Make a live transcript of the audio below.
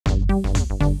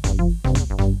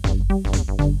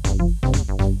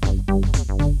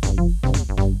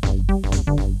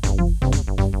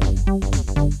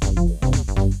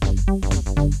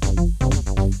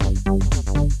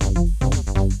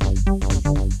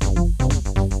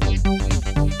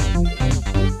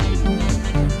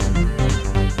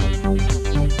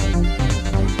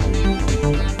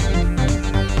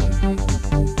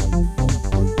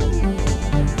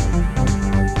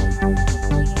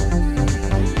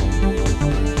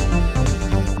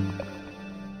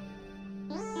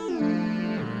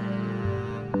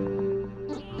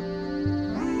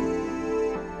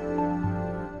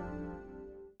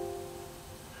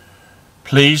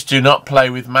Please do not play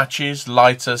with matches,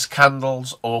 lighters,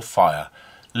 candles or fire.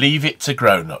 Leave it to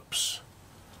grown-ups.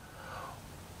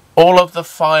 All of the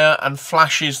fire and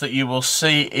flashes that you will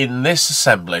see in this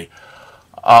assembly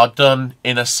are done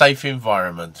in a safe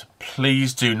environment.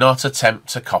 Please do not attempt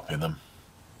to copy them.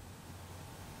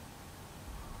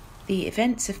 The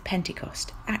events of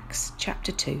Pentecost, Acts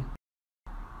chapter 2.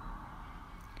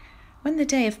 When the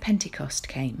day of Pentecost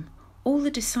came, all the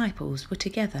disciples were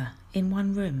together in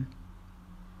one room.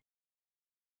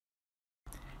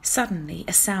 Suddenly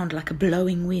a sound like a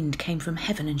blowing wind came from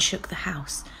heaven and shook the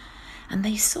house, and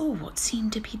they saw what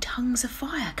seemed to be tongues of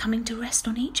fire coming to rest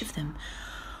on each of them.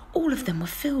 All of them were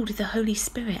filled with the Holy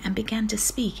Spirit and began to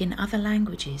speak in other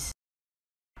languages.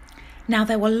 Now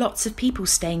there were lots of people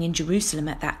staying in Jerusalem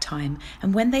at that time,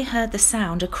 and when they heard the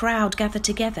sound, a crowd gathered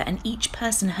together, and each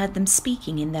person heard them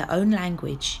speaking in their own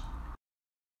language.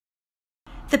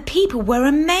 The people were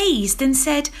amazed and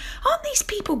said, "Aren't these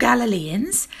people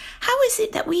Galileans? How is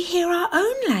it that we hear our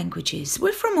own languages?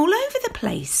 We're from all over the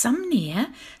place, some near,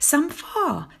 some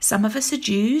far. Some of us are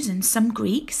Jews and some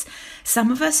Greeks.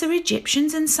 Some of us are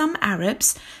Egyptians and some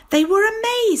Arabs." They were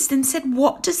amazed and said,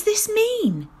 "What does this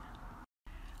mean?"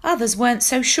 Others weren't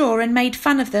so sure and made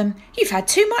fun of them. "You've had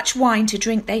too much wine to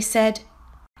drink," they said.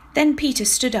 Then Peter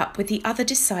stood up with the other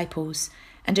disciples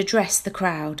and addressed the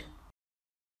crowd.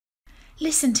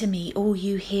 "Listen to me, all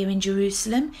you here in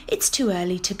Jerusalem. It's too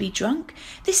early to be drunk.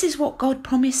 This is what God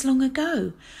promised long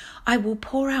ago. I will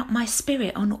pour out my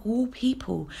spirit on all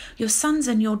people. Your sons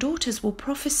and your daughters will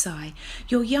prophesy.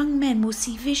 Your young men will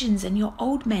see visions and your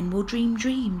old men will dream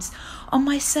dreams. On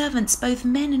my servants, both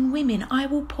men and women, I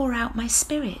will pour out my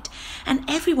spirit, and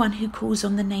everyone who calls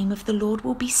on the name of the Lord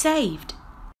will be saved."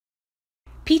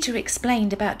 Peter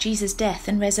explained about Jesus' death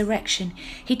and resurrection.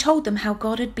 He told them how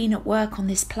God had been at work on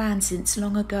this plan since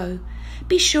long ago.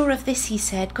 "Be sure of this," he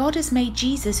said. "God has made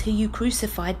Jesus, who you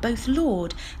crucified, both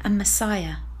Lord and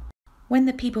Messiah." When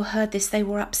the people heard this, they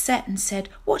were upset and said,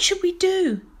 "What should we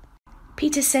do?"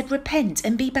 Peter said, "Repent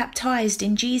and be baptized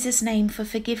in Jesus' name for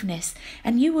forgiveness,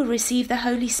 and you will receive the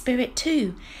Holy Spirit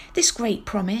too. This great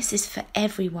promise is for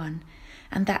everyone."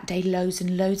 And that day loads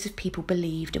and loads of people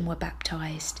believed and were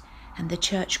baptized, and the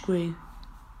church grew.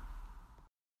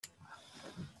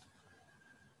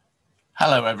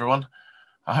 Hello everyone.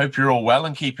 I hope you're all well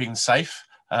and keeping safe.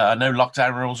 I know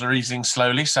lockdown rules are easing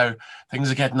slowly, so things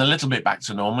are getting a little bit back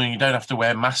to normal. You don't have to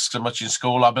wear masks so much in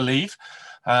school, I believe.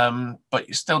 But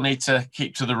you still need to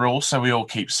keep to the rules so we all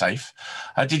keep safe.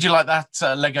 Did you like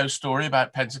that Lego story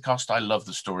about Pentecost? I love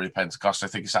the story of Pentecost. I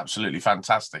think it's absolutely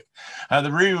fantastic.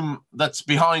 The room that's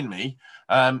behind me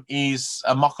is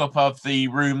a mock-up of the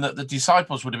room that the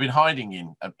disciples would have been hiding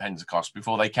in at Pentecost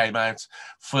before they came out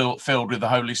filled with the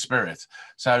Holy Spirit.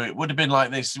 So it would have been like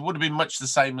this. It would have been much the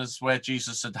same as where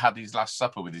Jesus had had his Last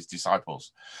Supper with his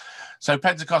disciples. So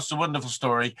Pentecost is a wonderful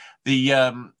story. The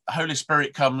Holy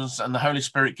Spirit comes, and the Holy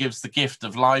Spirit gives the gift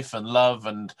of life and love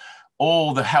and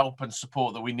all the help and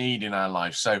support that we need in our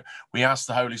life. So we ask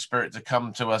the Holy Spirit to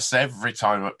come to us every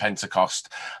time at Pentecost,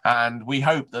 and we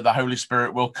hope that the Holy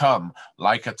Spirit will come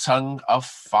like a tongue of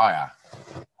fire.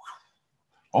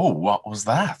 Oh, what was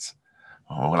that?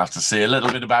 Oh, we'll have to see a little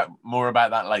bit more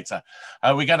about that later.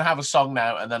 We're going to have a song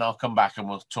now, and then I'll come back and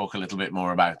we'll talk a little bit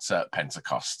more about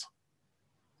Pentecost.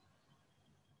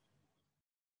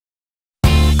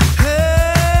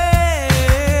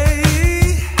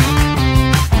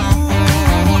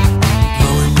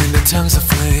 Tongues of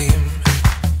flame,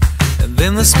 and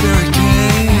then the Spirit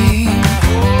came.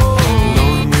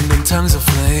 Blowing wind and tongues of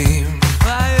flame,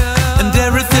 and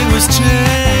everything was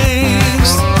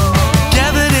changed.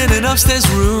 Gathered in an upstairs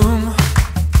room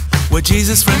where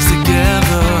Jesus' friends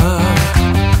together.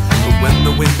 But when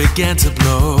the wind began to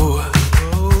blow,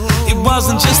 it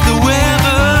wasn't just the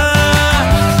weather.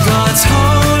 God's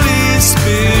Holy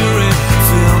Spirit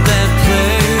filled that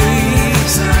place.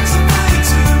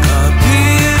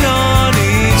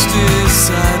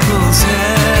 Disciples'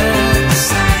 heads.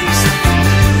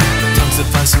 Tongues of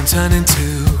fire soon turn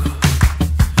into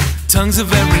tongues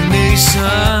of every nation.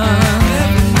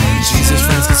 Jesus'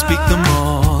 friends could speak them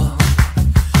all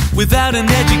without an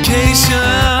education.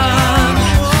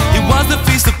 It was the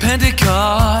feast of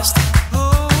Pentecost,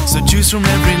 so Jews from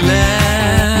every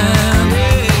land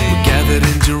were gathered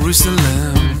in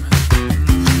Jerusalem.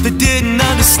 They didn't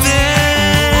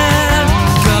understand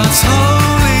God's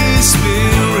Holy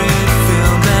Spirit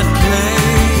filled that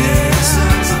place,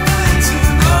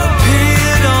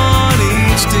 appeared on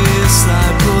each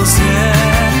disciple's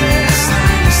head,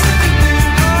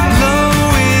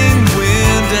 blowing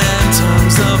wind and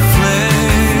tongues of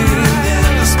flame,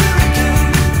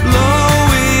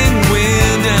 blowing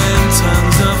wind and tongues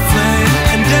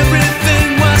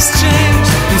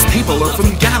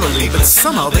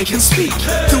somehow they can speak.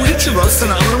 To each of us in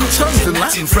our own tongues, in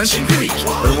Latin, French, and Greek.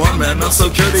 But one man, not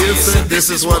so courteous, said, "This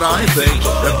is what I think.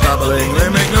 They're babbling, they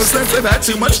make no sense, they've had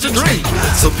too much to drink."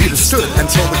 So Peter stood and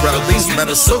told the crowd, "These men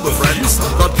are sober, friends.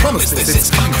 God promised this, it's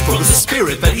coming from the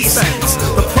Spirit that He sends.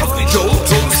 The prophet Joel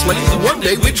told us plainly, one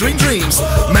day we dream dreams.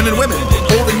 Men and women,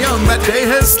 old and young, that day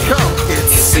has come. It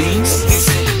seems.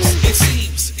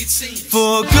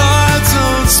 For God's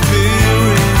own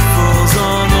Spirit falls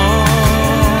on all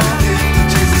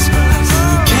who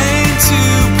came to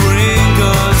bring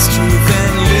God's truth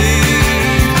and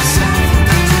live.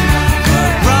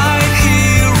 But right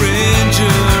here in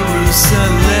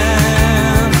Jerusalem,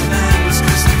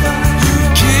 who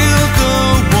killed the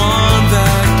one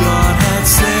that God had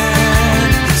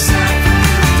sent.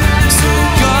 So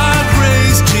God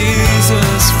raised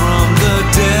Jesus from the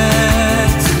dead.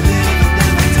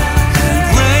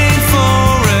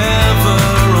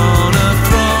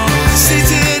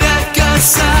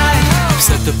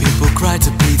 The people cried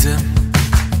to Peter,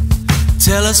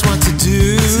 "Tell us what to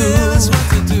do.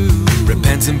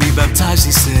 Repent and be baptized,"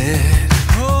 he said.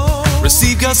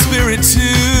 "Receive God's Spirit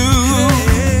too."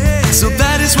 So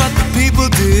that is what the people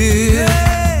did.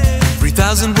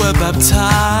 3,000 were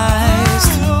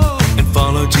baptized and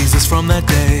followed Jesus from that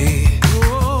day.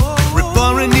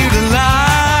 Reborn, renewed, alive.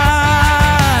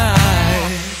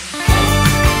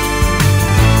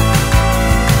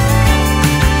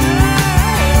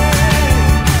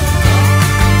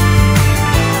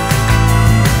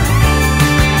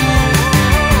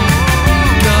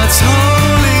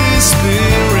 Holy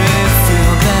Spirit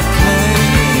fill that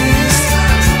place,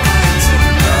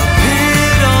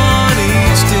 appeared on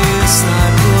each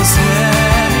disciple's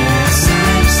head,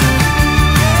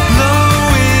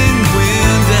 blowing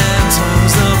wind and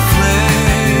tongues of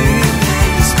flame,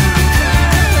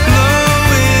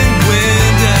 blowing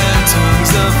wind and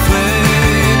tongues of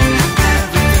flame.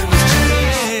 Everything was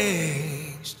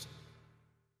changed.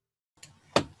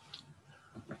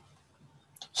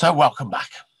 So welcome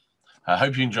back. I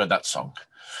hope you enjoyed that song.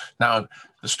 Now,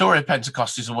 the story of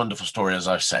Pentecost is a wonderful story, as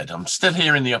I've said. I'm still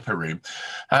here in the upper room,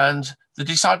 and the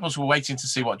disciples were waiting to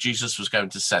see what Jesus was going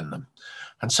to send them.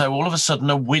 And so all of a sudden,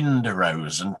 a wind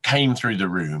arose and came through the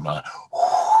room.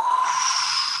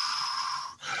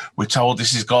 We're told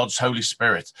this is God's Holy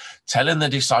Spirit telling the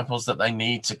disciples that they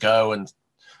need to go and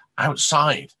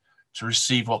outside to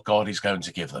receive what God is going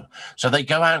to give them. So they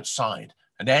go outside.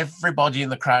 And everybody in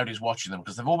the crowd is watching them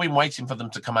because they've all been waiting for them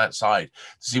to come outside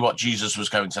to see what Jesus was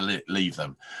going to leave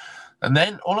them. And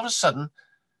then all of a sudden,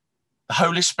 the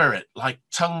Holy Spirit, like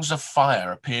tongues of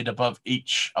fire, appeared above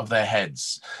each of their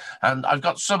heads. And I've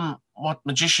got what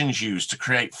magicians use to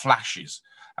create flashes.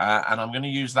 And I'm going to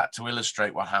use that to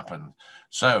illustrate what happened.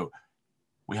 So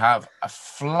we have a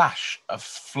flash of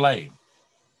flame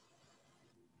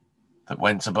that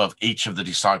went above each of the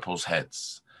disciples'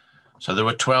 heads. So there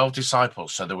were 12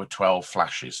 disciples, so there were 12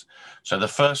 flashes. So the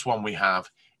first one we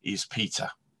have is Peter.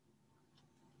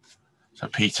 So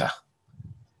Peter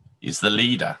is the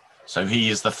leader. So he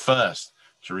is the first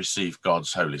to receive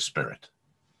God's Holy Spirit.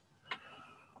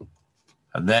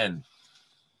 And then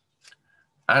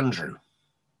Andrew.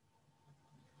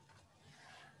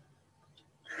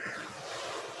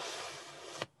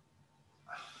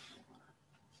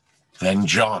 Then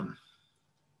John.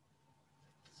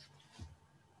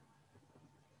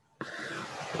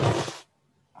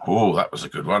 Oh, that was a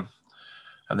good one.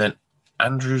 And then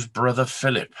Andrew's brother,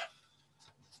 Philip.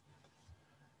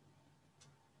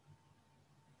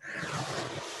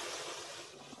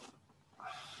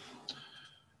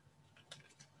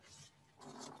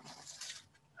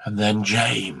 And then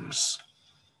James.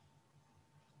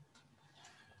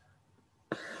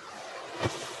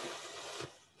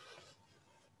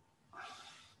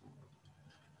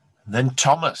 And then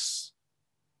Thomas.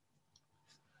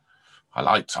 I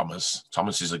like Thomas.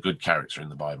 Thomas is a good character in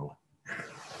the Bible.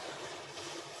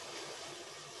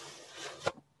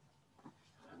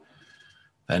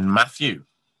 Then Matthew.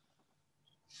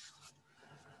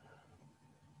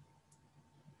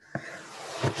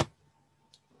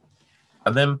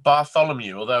 And then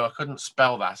Bartholomew, although I couldn't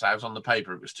spell that out on the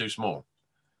paper, it was too small.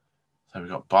 So we've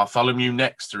got Bartholomew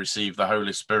next to receive the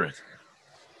Holy Spirit.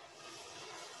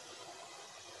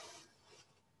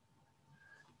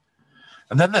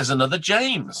 And then there's another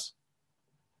James.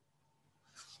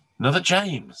 Another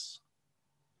James.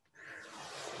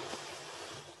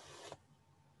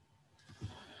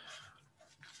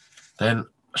 Then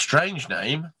a strange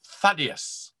name,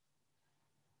 Thaddeus.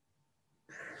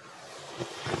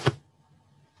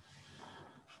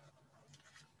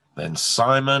 Then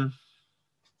Simon.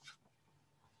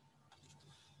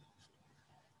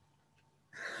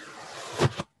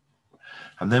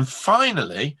 And then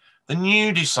finally, the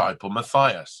new disciple,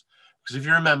 Matthias. Because if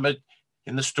you remember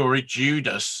in the story,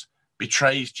 Judas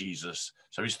betrays Jesus.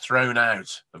 So he's thrown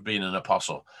out of being an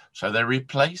apostle. So they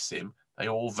replace him. They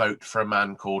all vote for a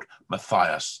man called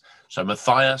Matthias. So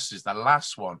Matthias is the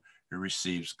last one who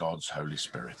receives God's Holy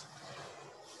Spirit.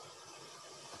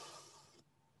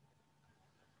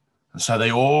 And so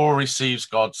they all receives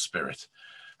God's Spirit.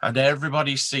 And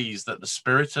everybody sees that the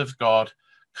Spirit of God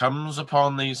comes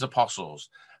upon these apostles.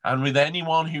 And with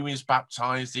anyone who is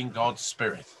baptized in God's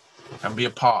Spirit can be a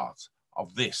part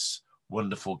of this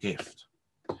wonderful gift.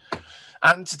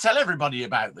 And to tell everybody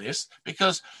about this,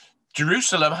 because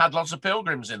Jerusalem had lots of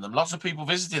pilgrims in them, lots of people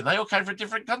visiting. They all came from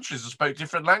different countries and spoke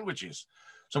different languages.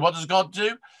 So what does God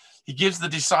do? He gives the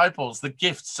disciples the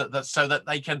gifts so that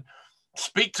they can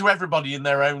speak to everybody in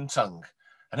their own tongue.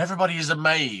 And everybody is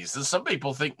amazed. And some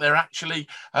people think they're actually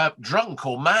drunk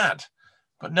or mad.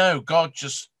 But no, God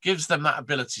just gives them that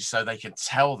ability so they can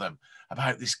tell them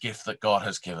about this gift that God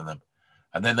has given them.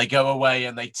 And then they go away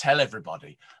and they tell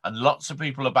everybody. And lots of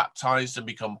people are baptized and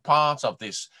become part of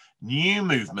this new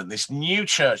movement, this new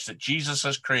church that Jesus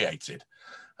has created.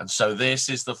 And so this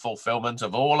is the fulfillment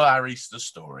of all our Easter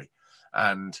story.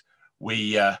 And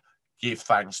we give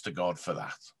thanks to God for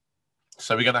that.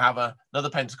 So we're going to have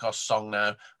another Pentecost song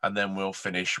now, and then we'll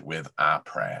finish with our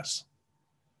prayers.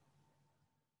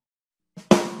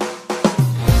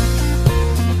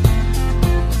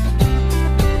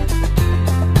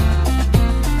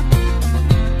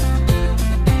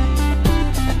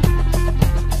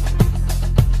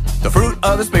 The fruit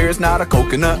of the Spirit's not a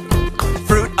coconut.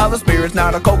 Fruit of the Spirit's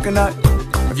not a coconut.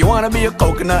 If you want to be a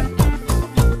coconut,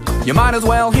 you might as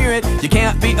well hear it. You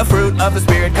can't be a fruit of the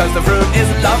Spirit, cause the fruit is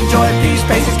love, joy, peace,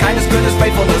 patience, kindness, goodness,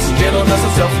 faithfulness, and gentleness,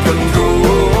 and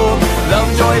self-control. Love,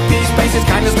 joy, peace, patience,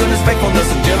 kindness, goodness,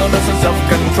 faithfulness, and gentleness, and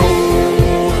self-control.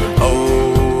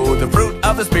 Oh, the fruit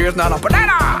of the Spirit's not a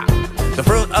banana. The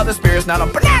fruit of the Spirit's not a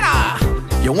banana.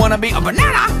 You wanna be a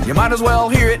banana? You might as well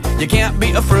hear it. You can't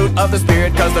be a fruit of the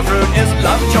Spirit, cause the fruit is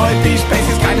love, joy, peace,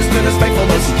 patience, kindness, goodness,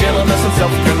 faithfulness, and gentleness, and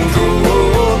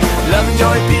self-control. Love,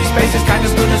 joy, peace, patience,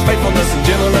 kindness, goodness, faithfulness, and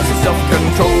gentleness, and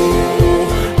self-control.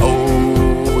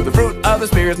 Oh, the fruit of the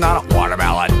Spirit's not a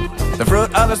watermelon. The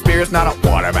fruit of the Spirit's not a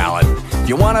watermelon.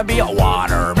 You wanna be a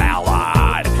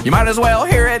watermelon? You might as well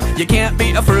hear it. You can't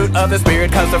be a fruit of the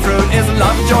Spirit, cause the fruit is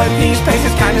love, joy, peace,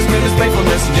 patience, kindness, goodness,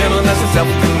 faithfulness, and gentleness, and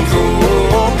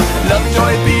self-control. Love,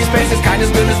 joy, peace, patience,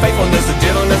 kindness, goodness, faithfulness, and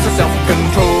gentleness, and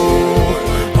self-control.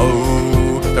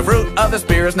 Oh, the fruit of the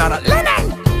Spirit's not a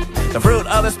lemon. The fruit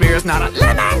of the Spirit's not a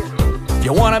lemon.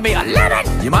 You wanna be a lemon?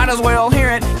 You might as well hear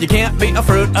it. You can't be a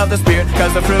fruit of the Spirit,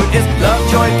 cause the fruit is love,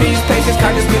 joy, peace, patience,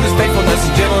 kindness, goodness, faithfulness,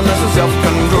 and gentleness, and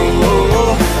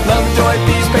self-control. Love, joy,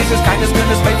 peace, patience, kindness,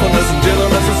 goodness, faithfulness, and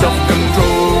gentleness, and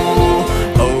self-control.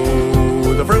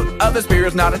 Oh, the fruit of the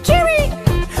Spirit's not a cherry.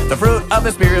 The fruit of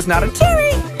the Spirit's not a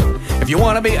cherry. If you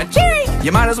wanna be a cherry,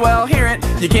 you might as well hear it.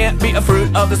 You can't be a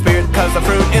fruit of the Spirit, cause the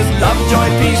fruit is love, joy,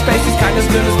 peace, patience, kindness,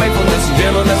 goodness, faithfulness, and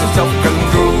gentleness, and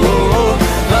self-control.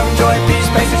 Love, joy, peace,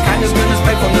 patience, kindness, goodness,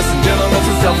 faithfulness, and gentleness,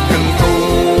 and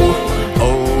self-control.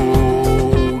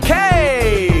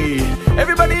 Okay,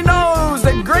 everybody knows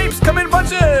that grapes come in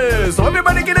bunches, so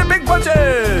everybody get in big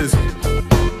bunches.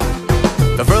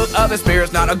 The fruit of the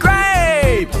Spirit's not a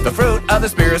grape. The fruit of the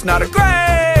Spirit's not a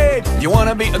grape. You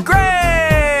wanna be a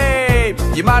grape?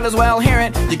 You might as well hear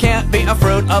it. You can't be a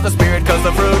fruit of the Spirit, cause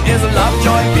the fruit is love,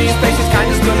 joy, peace, patience,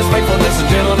 kindness, goodness, faithfulness, and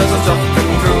gentleness, and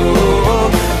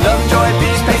self-control. Love, joy,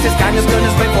 peace, patience, kindness,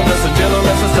 goodness, faithfulness, and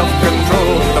gentleness, and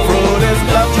self-control. The fruit is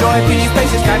love, joy, peace,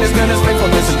 patience, kindness, goodness,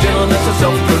 faithfulness, and gentleness, and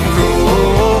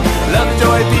self-control. Love,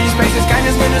 joy, peace, patience,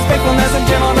 kindness, goodness, faithfulness, and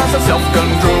gentleness, and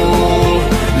self-control.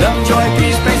 Love, joy,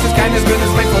 peace, patience, kindness,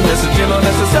 goodness, faithfulness, and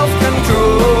gentleness, and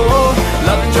self-control.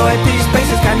 Love, joy, peace,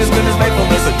 patience, kindness, goodness,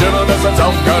 faithfulness, and gentleness, and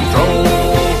self-control.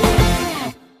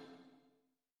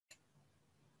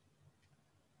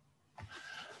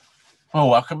 Well,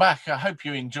 welcome back. I hope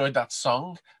you enjoyed that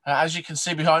song. As you can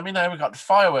see behind me now, we've got a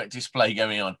firework display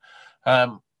going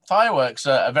on. Fireworks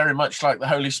are very much like the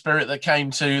Holy Spirit that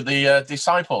came to the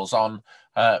disciples on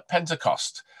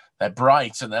Pentecost. They're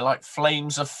bright and they're like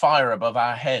flames of fire above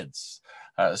our heads.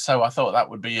 So I thought that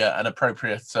would be an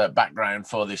appropriate background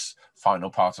for this final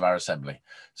part of our assembly.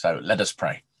 So let us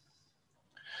pray.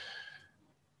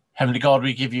 Heavenly God,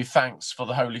 we give you thanks for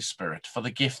the Holy Spirit, for the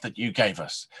gift that you gave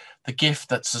us, the gift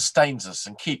that sustains us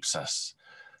and keeps us,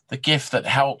 the gift that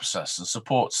helps us and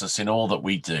supports us in all that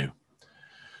we do.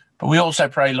 But we also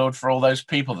pray, Lord, for all those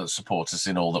people that support us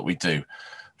in all that we do,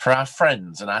 for our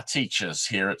friends and our teachers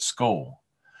here at school,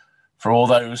 for all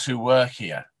those who work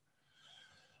here.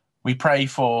 We pray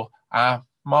for our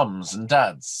mums and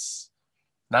dads,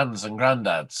 nans and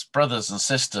granddads, brothers and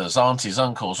sisters, aunties,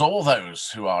 uncles, all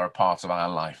those who are a part of our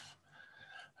life.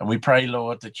 And we pray,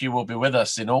 Lord, that you will be with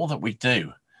us in all that we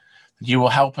do, that you will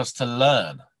help us to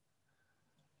learn,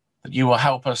 that you will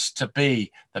help us to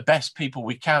be the best people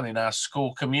we can in our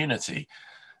school community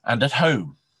and at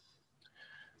home.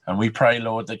 And we pray,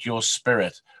 Lord, that your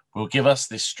Spirit will give us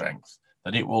this strength,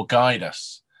 that it will guide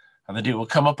us, and that it will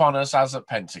come upon us as at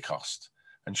Pentecost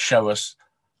and show us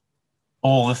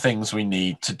all the things we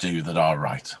need to do that are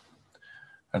right.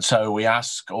 And so we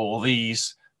ask all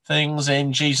these things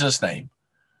in Jesus' name.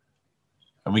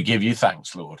 And we give you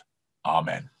thanks, Lord.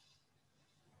 Amen.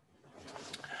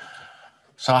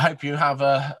 So I hope you have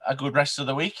a good rest of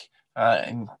the week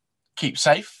and keep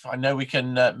safe. I know we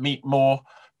can meet more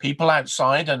people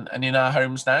outside and in our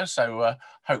homes now. So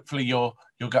hopefully you'll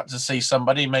get to see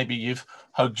somebody. Maybe you've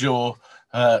hugged your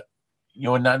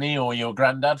nanny or your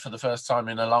granddad for the first time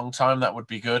in a long time. That would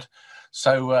be good.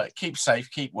 So keep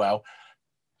safe, keep well.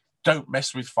 Don't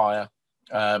mess with fire.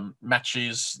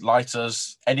 Matches,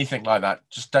 lighters, anything like that.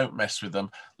 Just don't mess with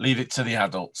them. Leave it to the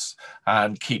adults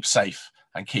and keep safe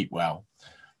and keep well.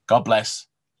 God bless.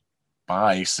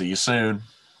 Bye. See you soon.